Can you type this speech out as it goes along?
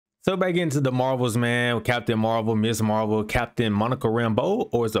So back into the Marvels, man. Captain Marvel, Miss Marvel, Captain Monica Rambeau,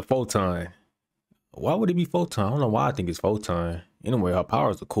 or is it Photon? Why would it be Photon? I don't know why I think it's Photon. Anyway, her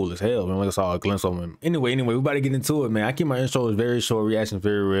powers are cool as hell. Man, I saw a glimpse of them. Anyway, we about to get into it, man. I keep my intros very short, reactions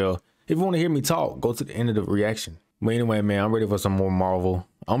very real. If you want to hear me talk, go to the end of the reaction. But anyway, man, I'm ready for some more Marvel.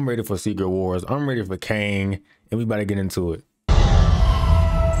 I'm ready for Secret Wars. I'm ready for Kang, and we about to get into it.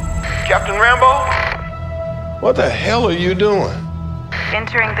 Captain Rambeau? What the hell are you doing?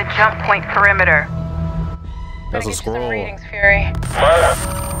 Entering the jump point perimeter. That's a scroll. Readings, Fury. Monica.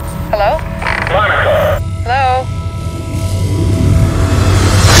 Hello? Monica. Hello?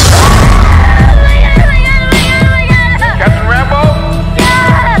 Captain Rambeau?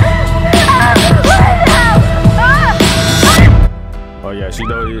 Oh yeah, she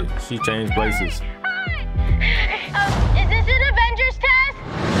know it. She changed places. Is this an Avengers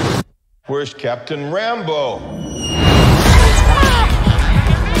test? Where's Captain Rambeau?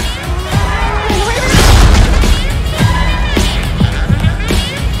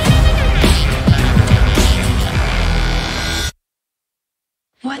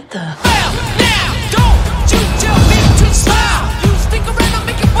 What the? Now, don't you tell me to stop! You stick around, I'll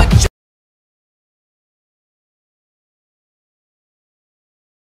make it what you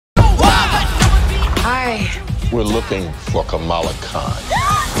Hi. We're looking for Kamala Khan.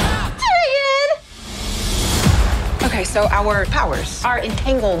 Okay, so our powers are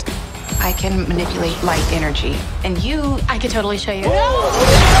entangled. I can manipulate light energy. And you, I could totally show you. No!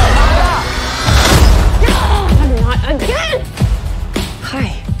 Not again!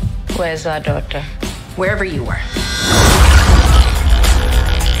 Hi. Where's our daughter? Wherever you were.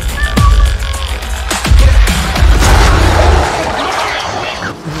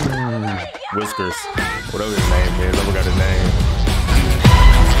 Whiskers. Whatever his name is. I forgot his name.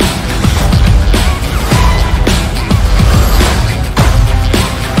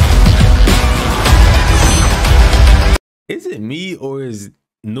 Is it me or is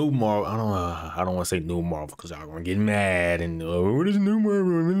new Marvel? I don't want to say new Marvel because y'all gonna get mad and what is new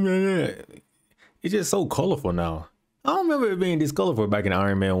Marvel? It's just so colorful now. I don't remember it being this colorful back in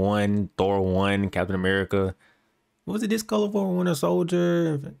Iron Man 1, Thor 1, Captain America. Was it this colorful? Winter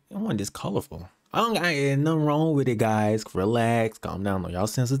Soldier? It wasn't this colorful. Ain't nothing wrong with it, guys. Relax, calm down. Y'all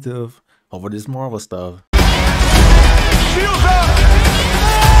sensitive over this Marvel stuff. Shields up!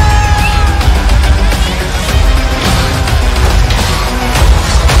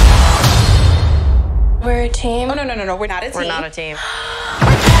 We're a team. Oh, no, we're not a team. We're not a team.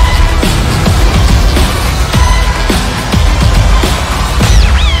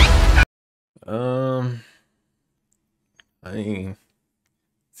 I mean,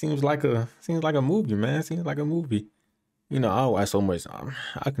 seems like a movie, man. Seems like a movie. You know, I watch so much.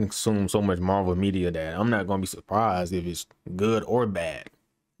 I consume so much Marvel media that I'm not gonna be surprised if it's good or bad.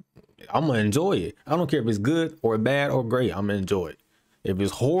 I'm gonna enjoy it. I don't care if it's good or bad or great. I'm gonna enjoy it. If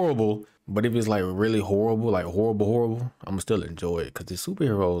it's horrible, but if it's like really horrible, like horrible, I'm gonna still enjoy it because it's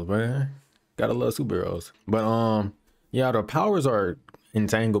superheroes, man. Gotta love superheroes. But yeah, the powers are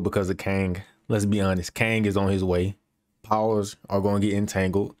entangled because of Kang. Let's be honest, Kang is on his way. Powers are gonna get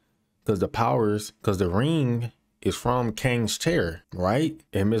entangled because the ring is from Kang's chair, right?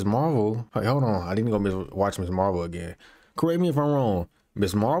 And Miss Marvel, hey, hold on, I didn't go watch Miss Marvel again. Correct me if I'm wrong.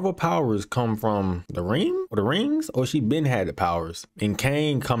 Miss Marvel powers come from the ring or the rings, or she been had the powers and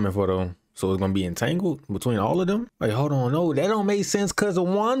Kang coming for them. So it's gonna be entangled between all of them. Like, hold on, no, that don't make sense because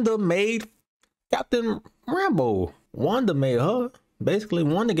Wanda made Captain Rambeau. Wanda made her. Basically,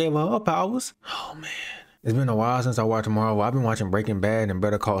 Wanda gave her powers. Oh man, it's been a while since I watched Marvel. I've been watching Breaking Bad and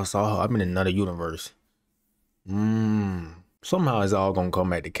Better Call Saul. I've been in another universe. Somehow it's all gonna come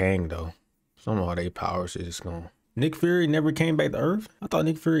back to Kang though. Somehow they powers is just gonna. Nick Fury never came back to Earth. I thought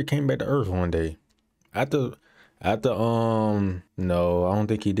Nick Fury came back to Earth one day. After no, I don't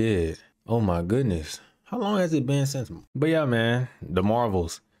think he did. Oh my goodness. How long has it been since? But yeah, man, the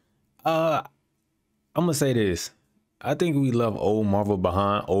Marvels. I'm gonna say this. I think we left old Marvel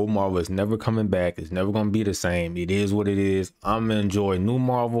behind. Old Marvel is never coming back. It's never gonna be the same. It is what it is. I'm gonna enjoy new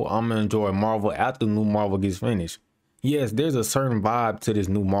Marvel. I'm gonna enjoy Marvel after new Marvel gets finished. Yes, there's a certain vibe to this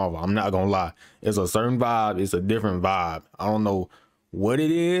new Marvel. I'm not gonna lie. It's a certain vibe. It's a different vibe. I don't know what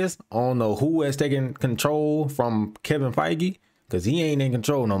it is. I don't know who has taken control from Kevin Feige because he ain't in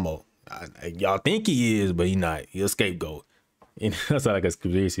control no more. Y'all think he is, but he not. He a scapegoat. And that's like a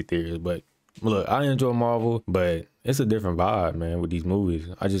conspiracy theory. But look, I enjoy Marvel, but it's a different vibe, man, with these movies.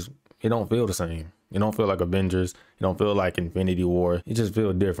 It don't feel the same. It don't feel like Avengers. It don't feel like Infinity War. It just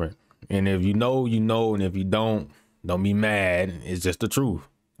feels different. And if you know, you know. And if you don't be mad. It's just the truth.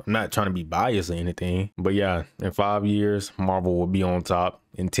 I'm not trying to be biased or anything, but yeah, in 5 years, Marvel will be on top.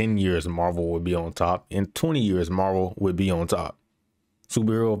 In 10 years, Marvel will be on top. In 20 years, Marvel will be on top.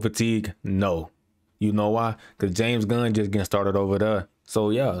 Superhero fatigue? No. You know why? Because James Gunn just getting started over there. So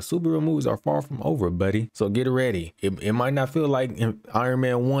yeah, superhero movies are far from over, buddy. So get ready. It might not feel like Iron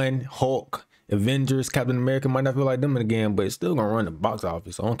Man 1, Hulk, Avengers, Captain America might not feel like them again, but it's still gonna run the box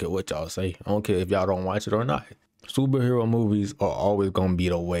office. I don't care what y'all say. I don't care if y'all don't watch it or not. Superhero movies are always gonna be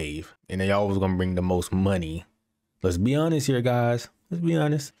the wave, and they always gonna bring the most money. Let's be honest here, guys. Let's be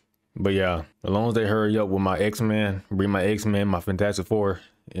honest. But yeah, as long as they hurry up with my X-Men, bring my X-Men, my Fantastic Four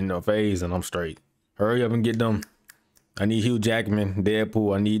in the phase, and I'm straight. Hurry up and get them. I need Hugh Jackman,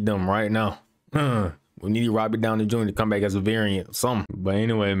 Deadpool. I need them right now. We need Robert Downey Jr. to come back as a variant, something. But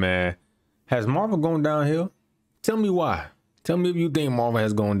anyway, man, has Marvel gone downhill? Tell me why. Tell me if you think Marvel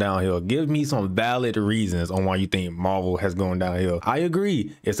has gone downhill. Give me some valid reasons on why you think Marvel has gone downhill. I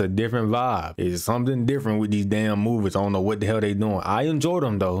agree. It's a different vibe. It's something different with these damn movies. I don't know what the hell they doing. I enjoy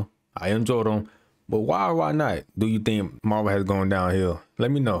them though. I enjoy them. But why or why not do you think Marvel has gone downhill? Let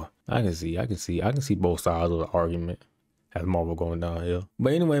me know. I can see both sides of the argument. Has Marvel going downhill.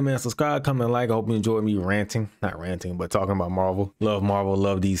 But anyway, man, subscribe, comment, like. I hope you enjoyed me ranting. Not ranting, but talking about Marvel. Love Marvel,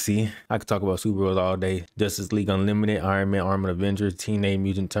 love DC. I could talk about superheroes all day. Justice League Unlimited, Iron Man, Armored Avengers, Teenage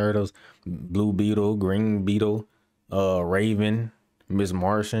Mutant Turtles, Blue Beetle, Green Beetle, Raven, Miss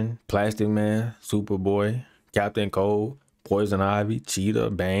Martian, Plastic Man, Superboy, Captain Cold, Poison Ivy,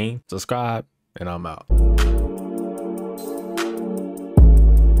 Cheetah, Bane. Subscribe, and I'm out.